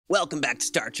Welcome back to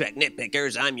Star Trek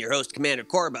Nitpickers. I'm your host, Commander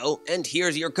Corbo, and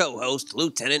here's your co-host,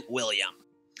 Lieutenant William.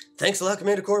 Thanks a lot,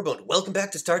 Commander Corbo. Welcome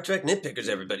back to Star Trek Nitpickers,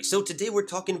 everybody. So today we're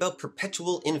talking about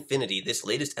Perpetual Infinity, this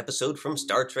latest episode from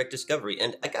Star Trek Discovery.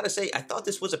 And I gotta say, I thought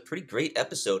this was a pretty great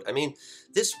episode. I mean,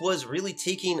 this was really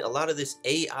taking a lot of this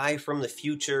AI from the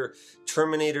future,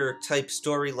 Terminator-type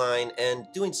storyline and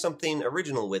doing something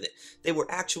original with it. They were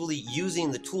actually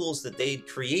using the tools that they'd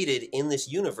created in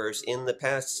this universe in the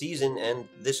past season and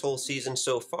this whole season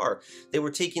so far. They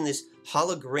were taking this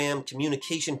hologram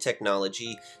communication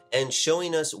technology and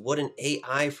showing us what an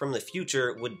AI from the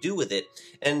future would do with it.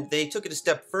 And they took it a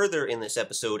step further in this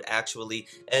episode, actually,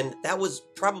 and that was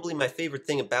probably my favorite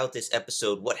thing about this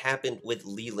episode, what happened with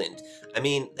Leland. I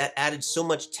mean, that added so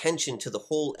much tension to the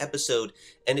whole episode,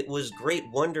 and it was great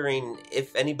wondering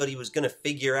if anybody was going to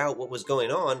figure out what was going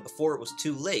on before it was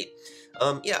too late.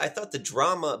 Yeah, I thought the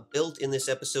drama built in this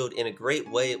episode in a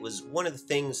great way. It was one of the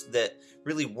things that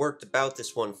really worked about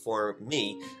this one for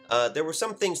me. There were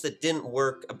some things that didn't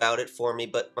work about it for me,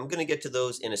 but I'm going to get to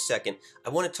those in a second. I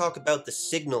want to talk about the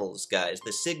signals, guys,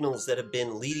 the signals that have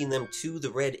been leading them to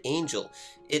the Red Angel.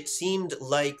 It seemed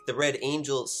like the Red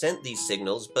Angel sent these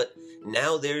signals, but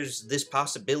now there's this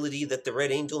possibility that the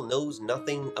Red Angel knows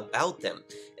nothing about them.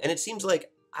 And it seems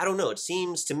like, I don't know, it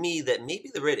seems to me that maybe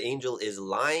the Red Angel is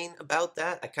lying about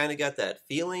that. I kind of got that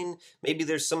feeling. Maybe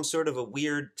there's some sort of a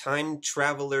weird time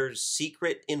traveler's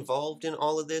secret involved in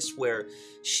all of this, where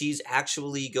she's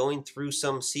actually going through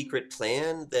some secret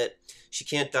plan that she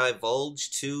can't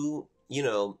divulge to, you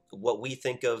know, what we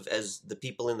think of as the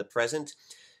people in the present.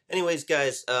 Anyways,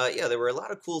 guys, yeah, there were a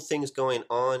lot of cool things going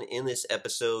on in this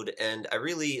episode, and I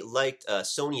really liked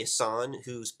Sonia San,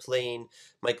 who's playing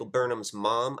Michael Burnham's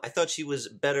mom. I thought she was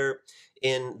better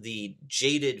in the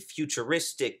jaded,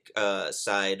 futuristic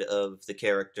side of the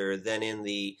character than in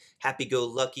the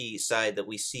happy-go-lucky side that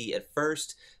we see at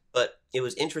first. But it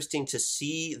was interesting to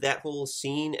see that whole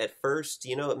scene at first.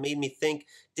 You know, it made me think,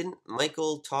 didn't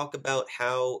Michael talk about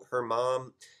how her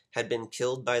mom had been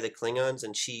killed by the Klingons,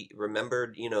 and she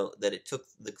remembered, you know, that it took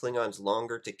the Klingons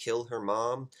longer to kill her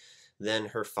mom than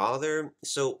her father?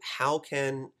 So how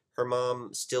can her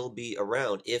mom still be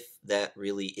around if that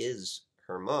really is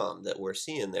her mom that we're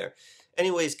seeing there?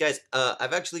 Anyways, guys,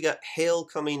 I've actually got hail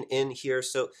coming in here,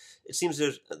 so it seems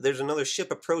there's another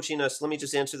ship approaching us. Let me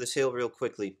just answer this hail real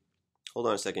quickly. Hold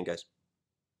on a second, guys.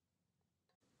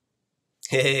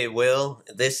 Hey, Will.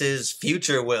 This is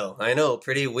future Will. I know,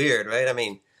 pretty weird, right? I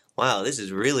mean, wow, this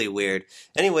is really weird.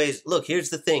 Anyways, look, here's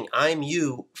the thing. I'm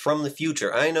you from the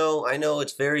future. I know,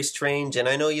 it's very strange, and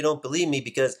I know you don't believe me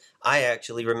because I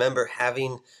actually remember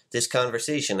having this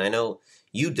conversation. I know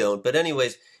you don't, but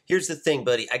anyways, here's the thing,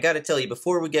 buddy. I gotta tell you,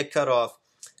 before we get cut off,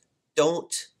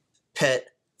 don't pet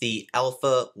the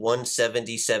Alpha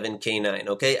 177K9,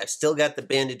 okay? I've still got the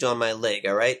bandage on my leg,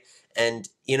 all right? And,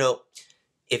 you know,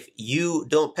 if you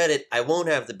don't pet it, I won't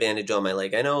have the bandage on my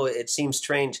leg. I know it seems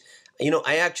strange. You know,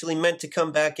 I actually meant to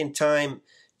come back in time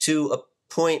to a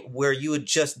point where you had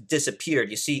just disappeared.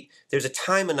 You see, there's a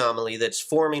time anomaly that's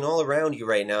forming all around you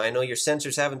right now. I know your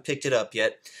sensors haven't picked it up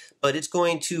yet, but it's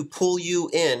going to pull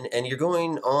you in, and you're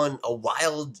going on a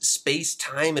wild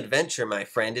space-time adventure, my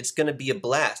friend. It's going to be a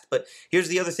blast. But here's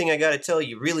the other thing I got to tell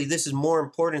you. Really, this is more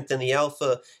important than the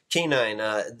Alpha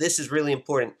K9. This is really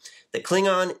important. The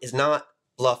Klingon is not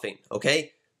bluffing,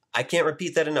 okay? I can't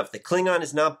repeat that enough. The Klingon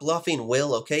is not bluffing,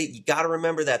 Will, okay? You got to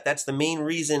remember that. That's the main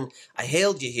reason I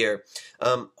hailed you here.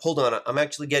 Hold on. I'm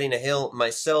actually getting a hail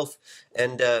myself,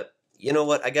 and you know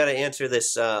what? I got to answer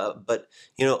this, but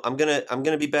you know, I'm going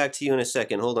to be back to you in a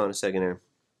second. Hold on a second here.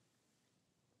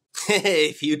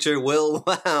 Hey, future Will.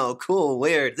 Wow, cool,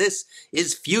 weird. This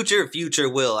is future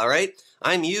Will, all right?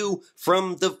 I'm you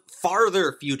from the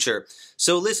farther future.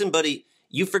 So listen, buddy,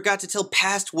 you forgot to tell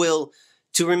past Will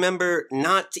to remember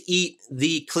not to eat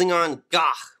the Klingon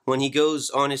gah when he goes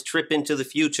on his trip into the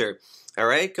future. All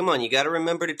right? Come on, you got to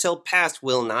remember to tell past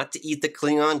Will not to eat the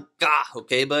Klingon gah,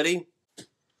 okay, buddy?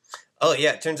 Oh,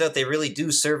 yeah, it turns out they really do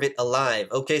serve it alive.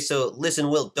 Okay, so listen,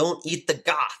 Will, don't eat the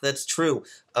gah. That's true.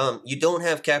 You don't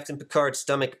have Captain Picard's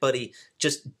stomach, buddy.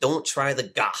 Just don't try the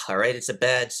gah, all right? It's a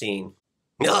bad scene.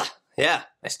 Ugh, yeah,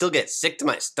 I still get sick to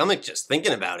my stomach just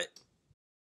thinking about it.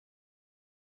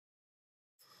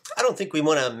 I don't think we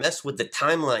want to mess with the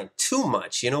timeline too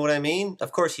much, you know what I mean?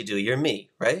 Of course you do, you're me,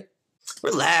 right?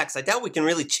 Relax, I doubt we can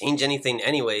really change anything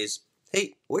anyways.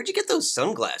 Hey, where'd you get those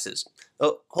sunglasses?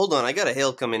 Oh, hold on, I got a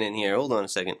hail coming in here, hold on a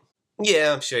second.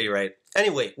 Yeah, I'm sure you're right.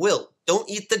 Anyway, Will, don't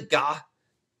eat the gah.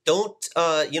 Don't,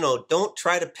 don't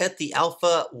try to pet the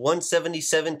Alpha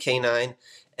 177K9.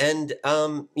 And,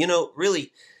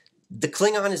 really, The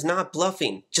Klingon is not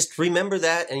bluffing. Just remember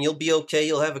that and you'll be okay.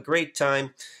 You'll have a great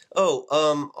time.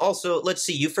 Oh, also, let's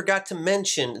see, you forgot to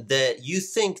mention that you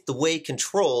think the way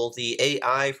Control, the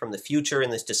AI from the future in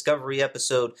this Discovery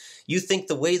episode, you think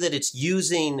the way that it's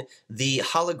using the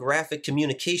holographic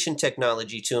communication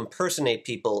technology to impersonate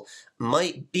people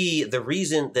might be the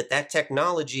reason that that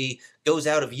technology goes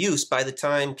out of use by the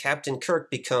time Captain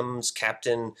Kirk becomes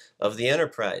captain of the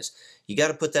Enterprise. You got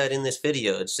to put that in this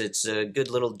video. It's a good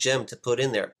little gem to put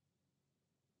in there.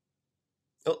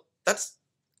 Oh, that's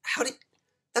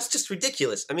just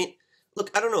ridiculous. I mean, look,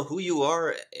 I don't know who you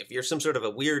are, if you're some sort of a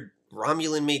weird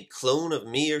Romulan-made clone of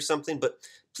me or something, but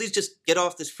please just get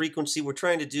off this frequency. We're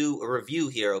trying to do a review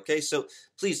here, okay? So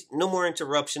please, no more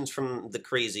interruptions from the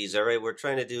crazies, all right? We're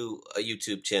trying to do a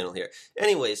YouTube channel here.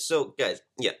 Anyways, so guys,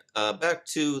 yeah, back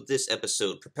to this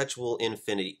episode, Perpetual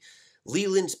Infinity.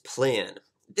 Leland's plan.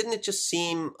 Didn't it just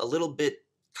seem a little bit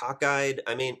cockeyed?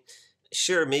 I mean,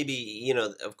 sure, maybe, you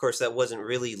know, of course that wasn't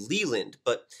really Leland,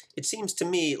 but it seems to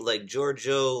me like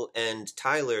Giorgio and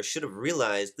Tyler should have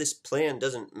realized this plan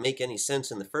doesn't make any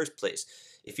sense in the first place.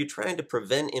 If you're trying to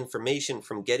prevent information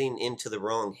from getting into the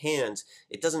wrong hands,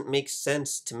 it doesn't make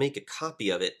sense to make a copy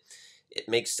of it. It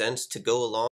makes sense to go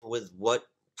along with what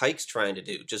Pike's trying to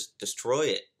do, just destroy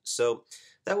it. So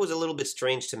that was a little bit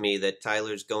strange to me that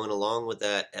Tyler's going along with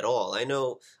that at all. I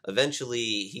know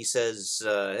eventually he says,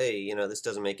 hey, you know, this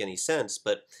doesn't make any sense,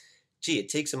 but gee, it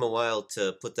takes him a while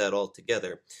to put that all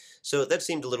together. So that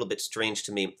seemed a little bit strange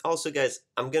to me. Also, guys,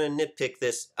 I'm going to nitpick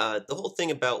this. The whole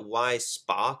thing about why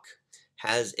Spock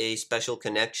has a special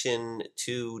connection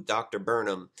to Dr.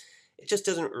 Burnham, it just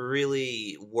doesn't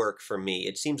really work for me.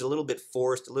 It seems a little bit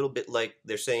forced, a little bit like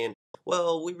they're saying,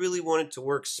 well, we really wanted to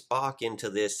work Spock into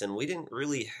this, and we didn't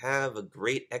really have a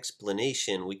great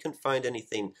explanation. We couldn't find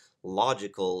anything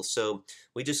logical, so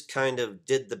we just kind of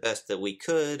did the best that we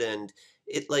could, and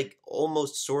it, like,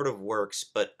 almost sort of works,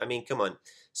 but, I mean, come on.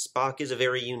 Spock is a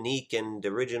very unique and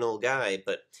original guy,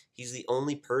 but he's the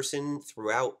only person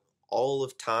throughout all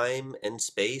of time and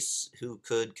space who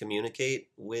could communicate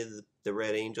with the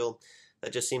Red Angel.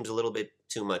 That just seems a little bit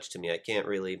too much to me. I can't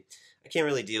really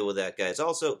deal with that, guys.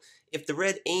 Also, if the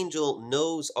Red Angel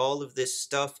knows all of this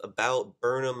stuff about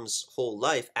Burnham's whole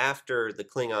life after the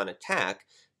Klingon attack,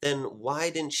 then why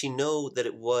didn't she know that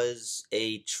it was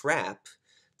a trap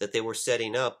that they were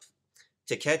setting up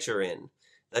to catch her in?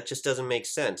 That just doesn't make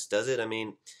sense, does it? I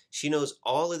mean, she knows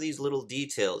all of these little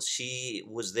details. She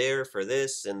was there for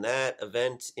this and that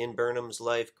event in Burnham's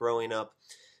life growing up,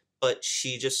 but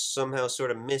she just somehow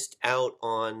sort of missed out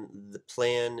on the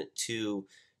plan to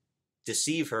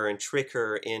deceive her and trick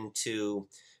her into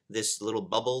this little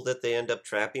bubble that they end up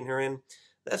trapping her in.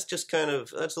 That's just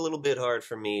that's a little bit hard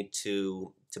for me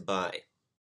to buy.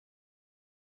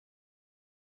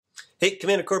 Hey,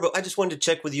 Commander Corbo, I just wanted to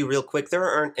check with you real quick. There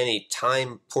aren't any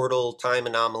time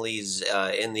anomalies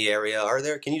in the area, are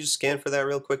there? Can you just scan for that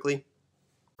real quickly?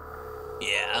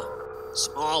 Yeah,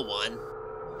 small one.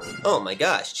 Oh my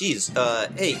gosh, geez.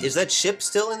 Hey, is that ship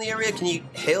still in the area? Can you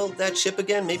hail that ship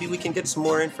again? Maybe we can get some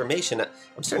more information.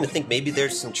 I'm starting to think maybe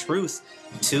there's some truth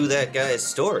to that guy's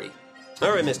story.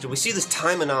 Alright, mister, we see this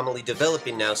time anomaly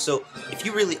developing now, so if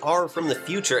you really are from the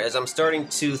future, as I'm starting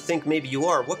to think maybe you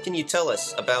are, what can you tell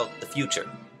us about the future?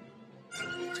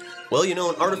 Well, you know,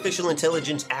 an artificial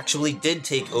intelligence actually did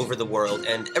take over the world,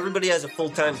 and everybody has a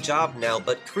full-time job now,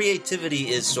 but creativity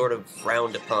is sort of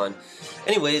frowned upon.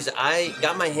 Anyways, I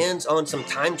got my hands on some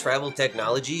time travel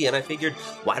technology, and I figured,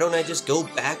 why don't I just go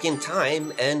back in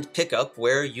time and pick up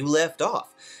where you left off?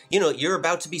 You know, you're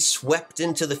about to be swept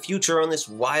into the future on this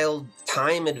wild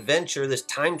time adventure, this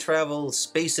time travel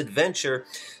space adventure,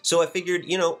 so I figured,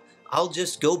 you know, I'll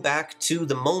just go back to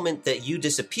the moment that you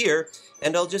disappear,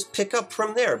 and I'll just pick up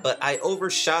from there. But I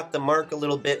overshot the mark a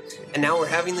little bit, and now we're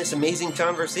having this amazing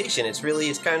conversation. It's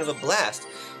kind of a blast.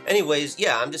 Anyways,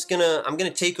 yeah, I'm gonna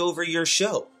take over your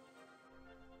show.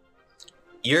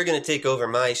 You're gonna take over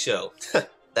my show.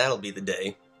 That'll be the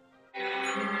day.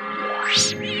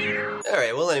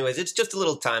 Alright, well anyways, it's just a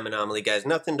little time anomaly, guys.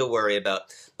 Nothing to worry about.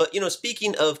 But, you know,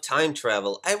 speaking of time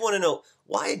travel, I want to know,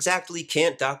 why exactly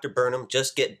can't Dr. Burnham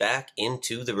just get back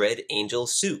into the Red Angel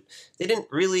suit? They didn't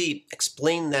really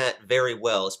explain that very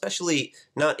well, especially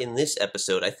not in this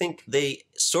episode. I think they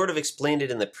sort of explained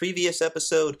it in the previous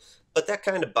episode, but that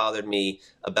kind of bothered me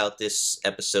about this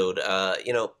episode.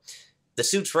 You know, the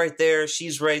suit's right there,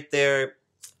 she's right there.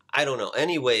 I don't know.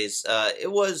 Anyways,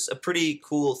 it was a pretty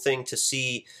cool thing to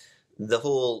see the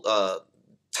whole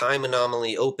time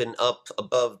anomaly open up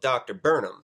above Dr.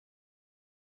 Burnham.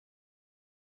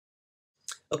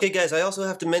 Okay, guys, I also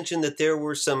have to mention that there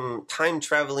were some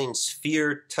time-traveling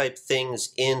sphere-type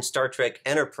things in Star Trek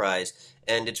Enterprise,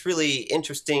 and it's really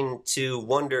interesting to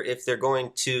wonder if they're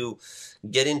going to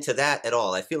get into that at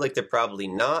all. I feel like they're probably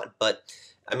not, but,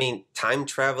 I mean,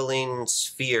 time-traveling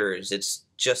spheres, it's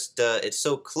just, it's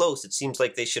so close, it seems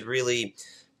like they should really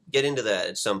get into that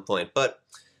at some point, but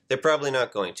they're probably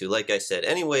not going to, like I said.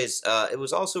 Anyways, it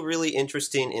was also really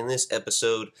interesting in this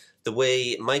episode the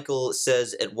way Michael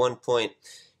says at one point,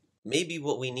 maybe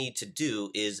what we need to do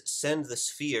is send the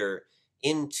sphere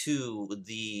into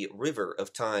the river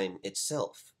of time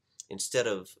itself instead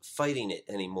of fighting it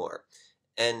anymore.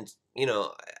 And,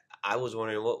 I was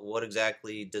wondering what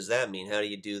exactly does that mean? How do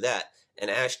you do that? And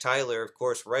Ash Tyler, of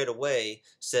course, right away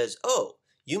says, oh,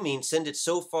 you mean send it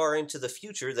so far into the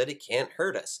future that it can't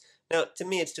hurt us. Now, to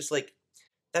me, it's just like,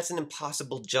 that's an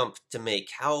impossible jump to make.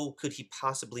 How could he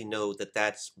possibly know that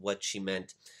that's what she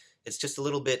meant? It's just a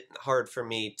little bit hard for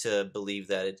me to believe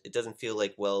that. It doesn't feel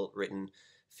like well-written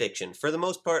fiction. For the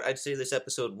most part, I'd say this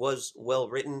episode was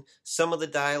well-written. Some of the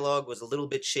dialogue was a little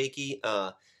bit shaky.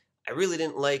 I really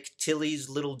didn't like Tilly's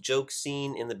little joke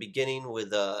scene in the beginning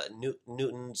with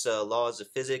Newton's laws of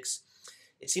physics.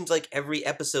 It seems like every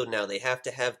episode now they have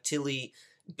to have Tilly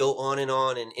go on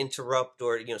and interrupt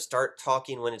or, start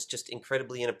talking when it's just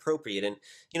incredibly inappropriate. And,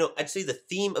 I'd say the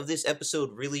theme of this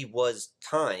episode really was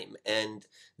time and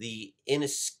the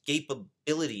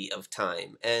inescapability of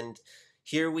time. And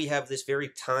here we have this very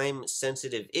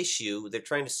time-sensitive issue. They're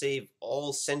trying to save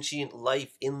all sentient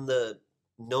life in the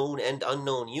known and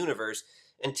unknown universe.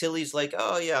 And Tilly's like,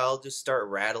 oh yeah, I'll just start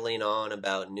rattling on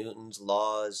about Newton's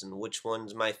laws and which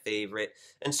one's my favorite.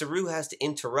 And Saru has to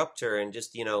interrupt her and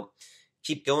just,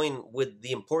 keep going with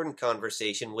the important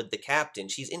conversation with the captain.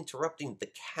 She's interrupting the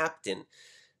captain.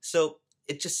 So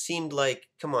it just seemed like,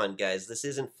 come on, guys, this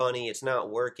isn't funny. It's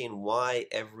not working. Why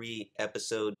every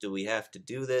episode do we have to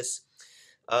do this?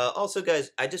 Also, guys,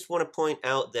 I just want to point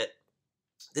out that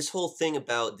this whole thing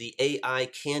about the AI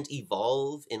can't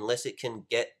evolve unless it can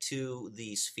get to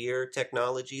the sphere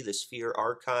technology, the sphere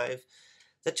archive,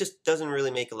 that just doesn't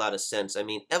really make a lot of sense. I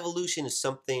mean, evolution is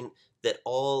something that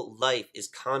all life is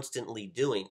constantly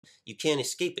doing. You can't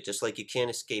escape it, just like you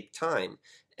can't escape time.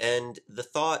 And the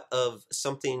thought of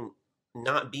something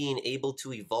not being able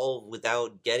to evolve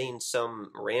without getting some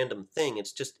random thing,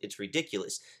 it's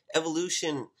ridiculous.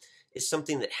 Evolution is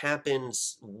something that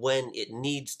happens when it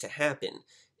needs to happen.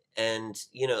 And,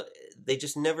 they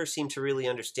just never seem to really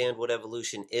understand what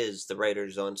evolution is, the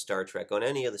writers on Star Trek, on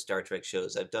any of the Star Trek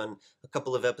shows. I've done a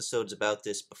couple of episodes about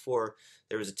this before.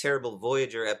 There was a terrible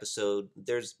Voyager episode.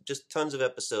 There's just tons of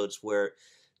episodes where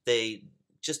they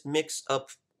just mix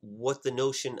up what the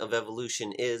notion of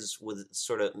evolution is with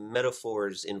sort of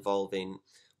metaphors involving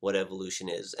what evolution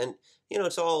is. And,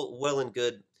 it's all well and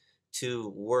good to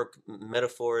work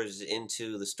metaphors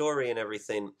into the story and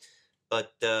everything,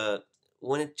 but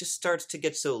when it just starts to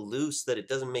get so loose that it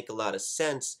doesn't make a lot of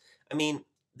sense, I mean,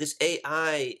 this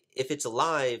AI, if it's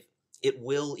alive, it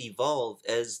will evolve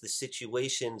as the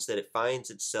situations that it finds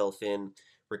itself in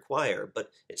require. But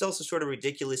it's also sort of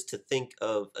ridiculous to think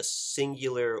of a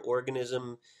singular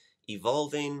organism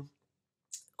evolving,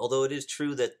 although it is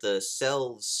true that the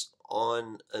cells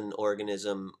on an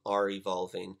organism are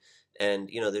evolving. And,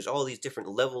 there's all these different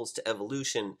levels to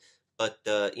evolution. But,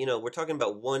 we're talking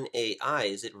about one AI.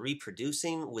 Is it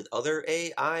reproducing with other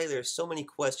AI? There's so many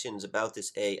questions about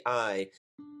this AI.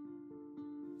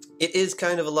 It is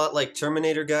kind of a lot like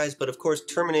Terminator, guys, but of course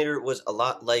Terminator was a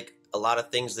lot like a lot of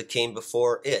things that came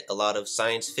before it. A lot of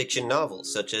science fiction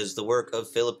novels, such as the work of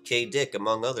Philip K. Dick,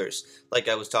 among others, like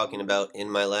I was talking about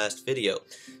in my last video.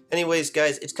 Anyways,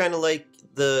 guys, it's kind of like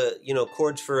the,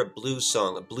 chords for a blues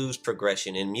song, a blues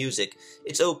progression in music.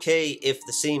 It's okay if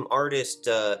the same artist,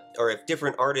 or if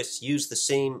different artists use the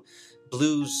same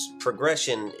blues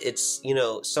progression. It's,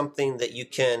 something that you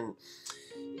can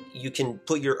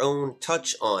put your own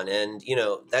touch on, and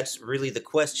that's really the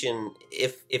question.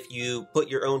 If you put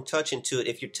your own touch into it,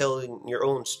 if you're telling your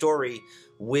own story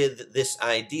with this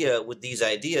idea, with these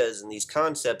ideas and these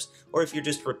concepts, or if you're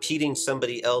just repeating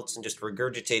somebody else and just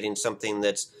regurgitating something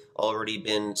that's already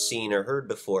been seen or heard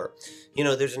before.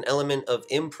 There's an element of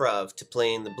improv to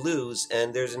playing the blues,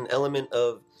 and there's an element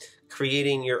of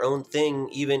creating your own thing,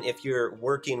 even if you're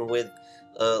working with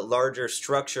a larger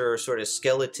structure or sort of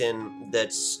skeleton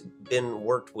that's been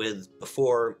worked with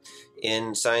before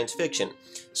in science fiction.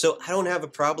 So I don't have a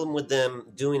problem with them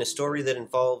doing a story that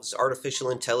involves artificial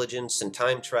intelligence and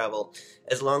time travel,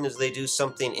 as long as they do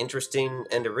something interesting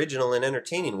and original and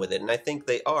entertaining with it, and I think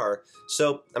they are.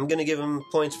 So I'm going to give them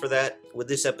points for that with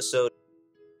this episode.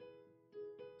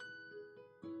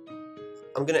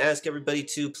 I'm going to ask everybody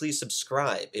to please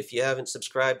subscribe. If you haven't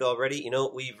subscribed already, you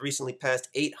know, we've recently passed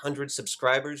 800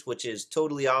 subscribers, which is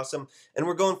totally awesome, and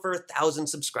we're going for 1,000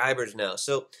 subscribers now.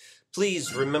 So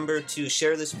please remember to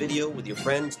share this video with your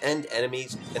friends and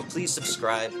enemies, and please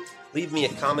subscribe. Leave me a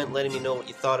comment letting me know what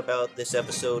you thought about this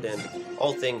episode and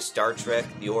all things Star Trek,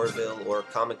 the Orville, or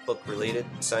comic book related,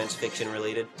 science fiction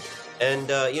related. And,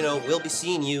 you know, we'll be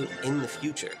seeing you in the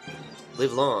future.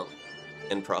 Live long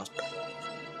and prosper.